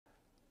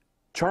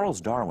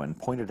Charles Darwin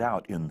pointed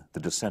out in The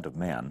Descent of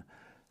Man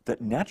that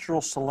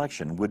natural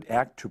selection would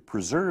act to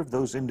preserve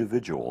those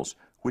individuals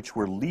which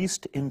were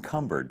least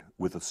encumbered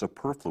with a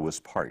superfluous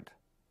part.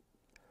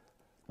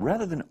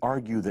 Rather than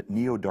argue that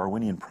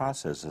Neo-Darwinian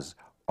processes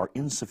are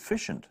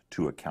insufficient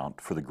to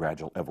account for the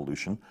gradual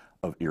evolution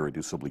of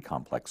irreducibly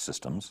complex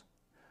systems,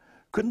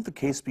 couldn't the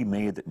case be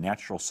made that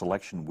natural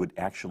selection would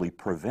actually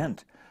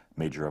prevent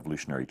major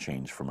evolutionary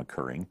change from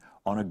occurring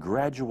on a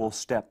gradual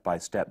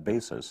step-by-step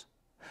basis,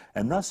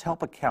 and thus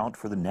help account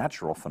for the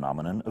natural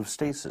phenomenon of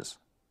stasis?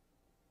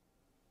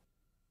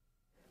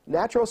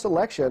 Natural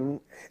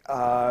selection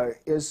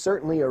is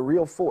certainly a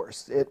real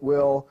force. It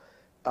will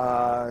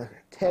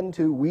tend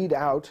to weed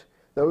out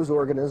those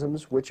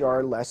organisms which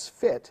are less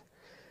fit.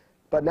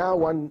 But now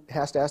one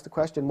has to ask the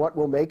question, what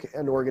will make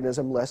an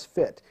organism less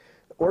fit?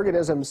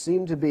 Organisms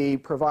seem to be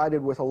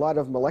provided with a lot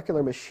of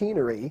molecular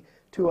machinery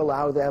to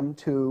allow them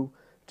to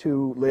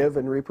live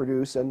and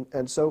reproduce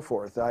and so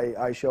forth.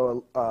 I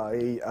show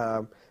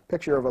a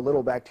picture of a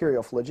little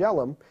bacterial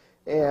flagellum,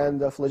 and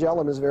the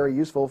flagellum is very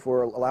useful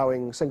for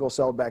allowing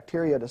single-celled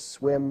bacteria to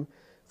swim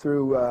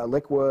through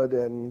liquid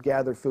and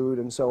gather food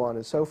and so on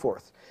and so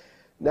forth.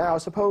 Now,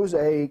 suppose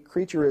a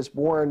creature is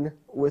born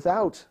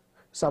without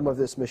some of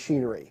this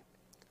machinery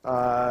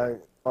on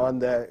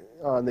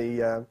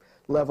the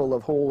level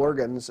of whole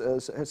organs.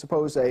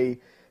 Suppose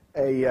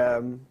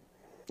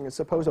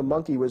suppose a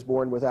monkey was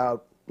born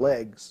without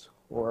legs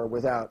or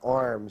without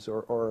arms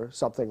or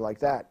something like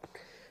that.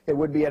 It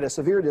would be at a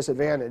severe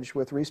disadvantage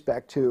with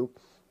respect to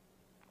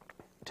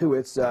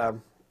its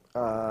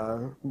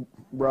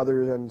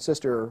brother and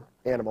sister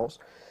animals,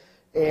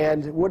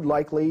 and would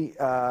likely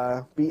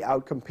be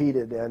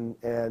outcompeted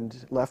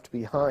and left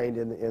behind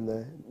in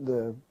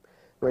the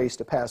race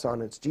to pass on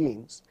its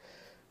genes.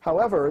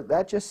 However,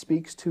 that just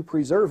speaks to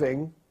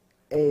preserving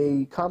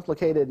a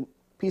complicated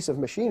piece of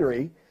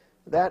machinery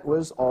that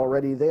was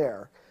already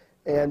there.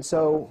 And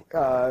so,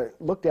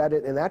 looked at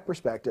it in that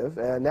perspective,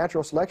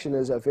 natural selection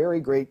is a very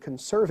great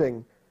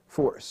conserving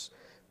force.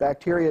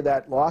 Bacteria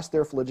that lost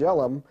their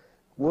flagellum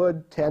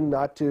would tend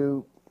not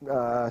to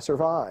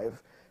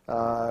survive.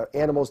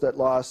 Animals that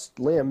lost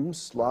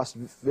limbs, lost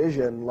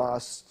vision,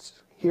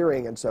 lost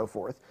hearing, and so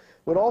forth,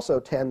 would also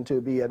tend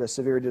to be at a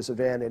severe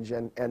disadvantage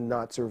and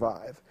not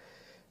survive.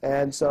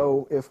 And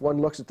so if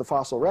one looks at the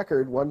fossil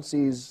record, one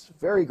sees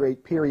very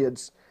great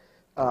periods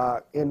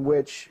in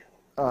which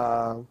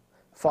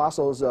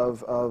fossils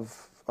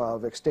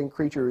of extinct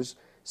creatures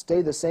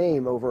stay the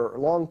same over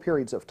long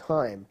periods of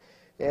time.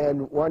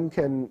 And one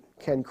can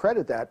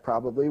credit that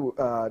probably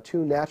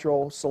to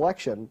natural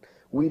selection,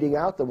 weeding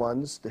out the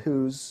ones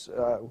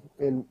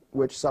in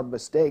which some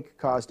mistake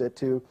caused it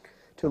to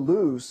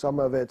lose some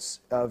of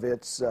its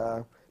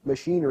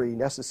machinery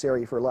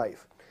necessary for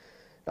life.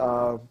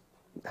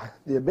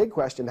 The big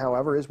question,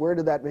 however, is where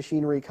did that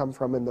machinery come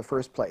from in the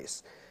first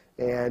place?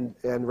 And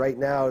right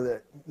now,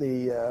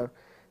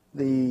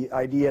 the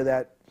idea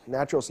that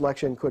natural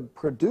selection could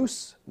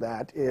produce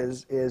that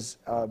is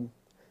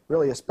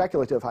really a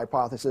speculative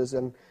hypothesis,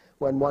 and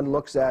when one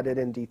looks at it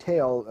in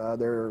detail,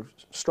 there are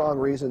strong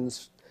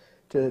reasons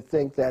to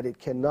think that it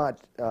cannot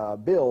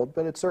build,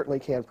 but it certainly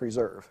can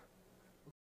preserve.